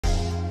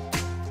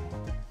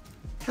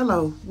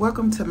Hello,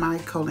 welcome to my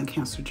colon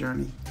cancer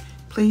journey.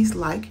 Please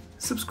like,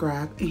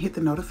 subscribe, and hit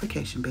the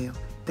notification bell.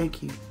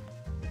 Thank you.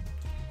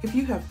 If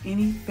you have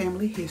any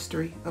family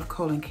history of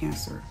colon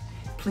cancer,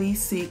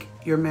 please seek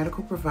your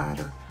medical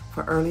provider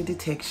for early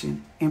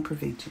detection and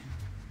prevention.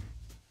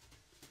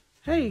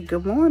 Hey,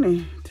 good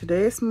morning.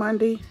 Today is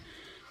Monday.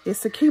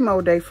 It's a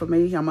chemo day for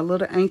me. I'm a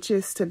little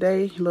anxious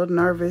today, a little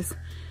nervous.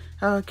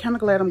 Kind of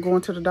glad I'm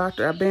going to the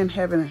doctor. I've been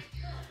having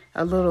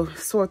a little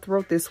sore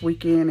throat this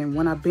weekend, and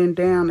when I bend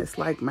down, it's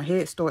like my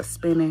head starts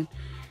spinning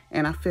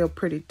and I feel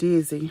pretty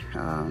dizzy.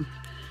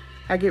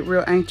 I get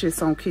real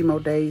anxious on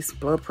chemo days.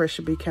 Blood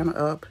pressure be kind of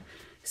up.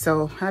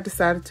 So I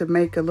decided to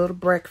make a little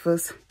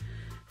breakfast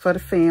for the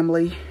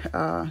family,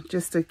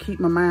 just to keep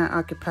my mind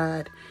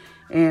occupied.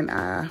 And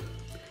I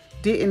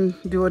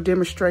didn't do a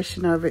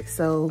demonstration of it.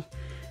 So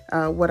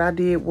what I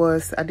did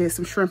was I did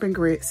some shrimp and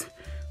grits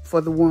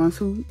for the ones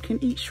who can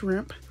eat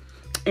shrimp.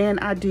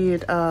 And I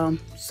did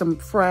some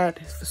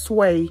fried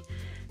sway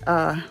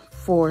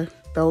for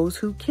those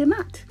who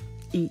cannot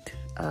eat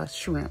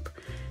shrimp.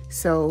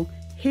 So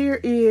here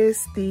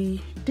is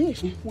the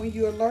dish. When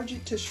you're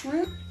allergic to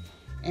shrimp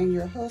and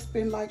your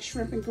husband likes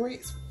shrimp and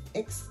grits,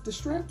 the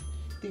shrimp,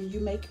 then you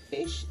make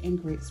fish and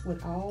grits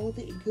with all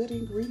the good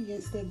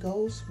ingredients that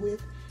goes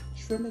with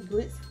shrimp and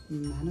grits,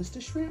 minus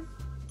the shrimp.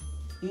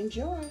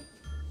 Enjoy.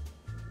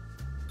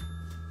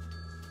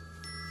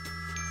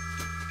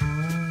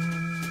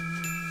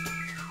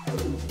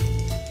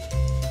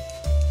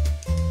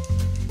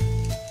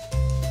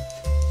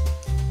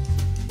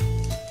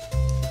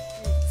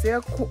 Say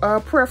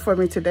a prayer for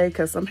me today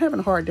because I'm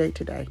having a hard day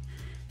today.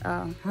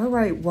 All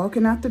right,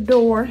 walking out the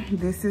door.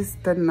 This is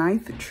the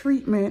 9th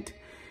treatment.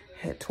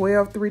 Had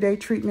 12 3-day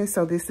treatments,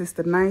 so this is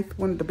the 9th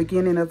one, the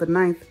beginning of the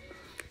 9th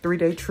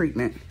 3-day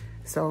treatment.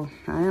 So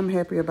I am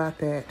happy about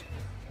that.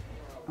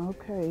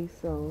 Okay,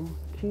 so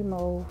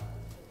chemo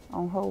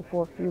on hold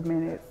for a few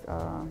minutes.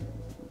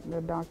 The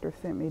doctor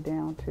sent me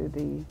down to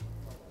the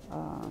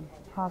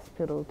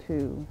hospital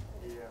to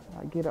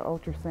get an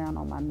ultrasound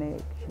on my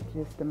neck,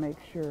 just to make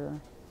sure,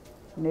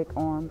 neck,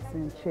 arms,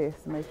 and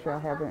chest, make sure I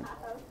haven't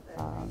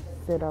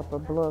set up a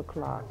blood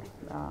clot.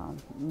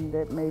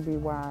 That may be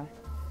why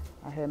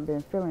I haven't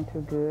been feeling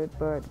too good,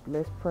 but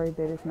let's pray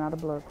that it's not a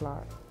blood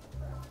clot.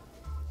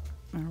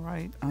 All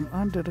right, I'm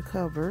under the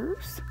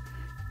covers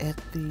at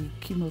the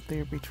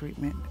chemotherapy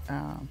treatment.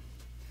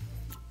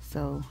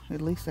 So at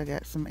least I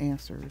got some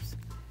answers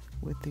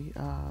with the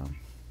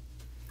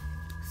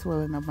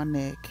swelling of my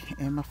neck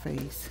and my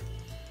face.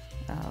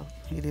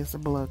 It is a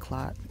blood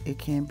clot. It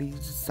can be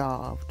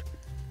dissolved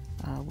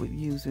with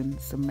using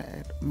some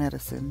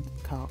medicine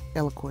called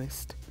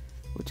Eliquis,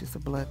 which is a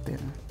blood thinner.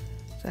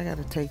 So I got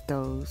to take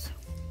those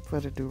for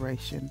the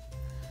duration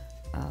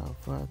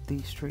of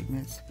these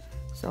treatments.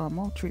 So I'm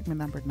on treatment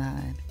number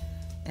 9,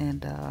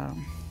 and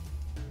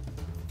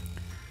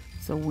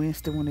so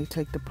Wednesday when they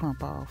take the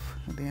pump off,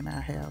 then I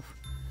have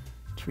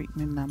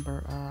treatment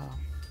number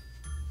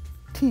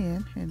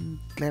 10 and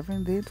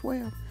 11, then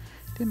 12.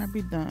 Then I'll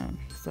be done.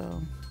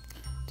 So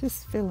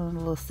just feeling a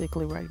little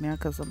sickly right now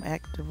because I'm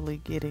actively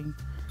getting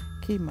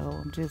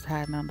chemo. I'm just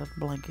hiding under the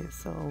blanket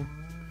so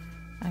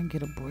I can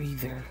get a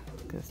breather,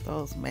 because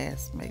those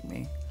masks make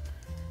me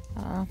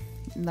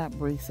not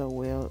breathe so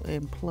well.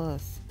 And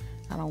plus,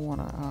 I don't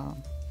want to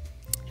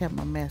have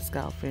my mask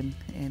off and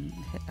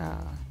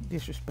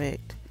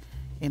disrespect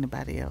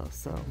anybody else.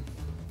 So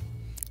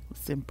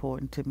it's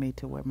important to me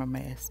to wear my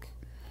mask.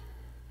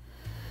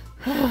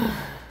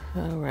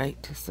 All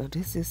right, so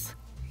this is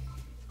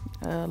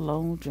a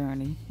long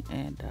journey,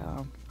 and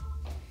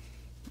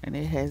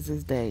it has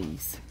its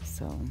days.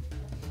 So,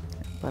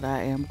 but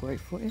I am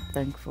grateful and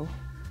thankful,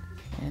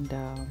 and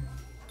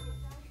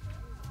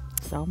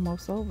it's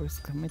almost over. It's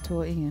coming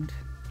to an end.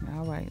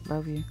 All right,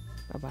 love you.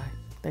 Bye bye.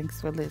 Thanks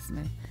for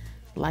listening.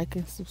 Like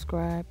and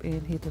subscribe,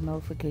 and hit the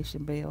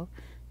notification bell,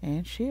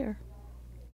 and share.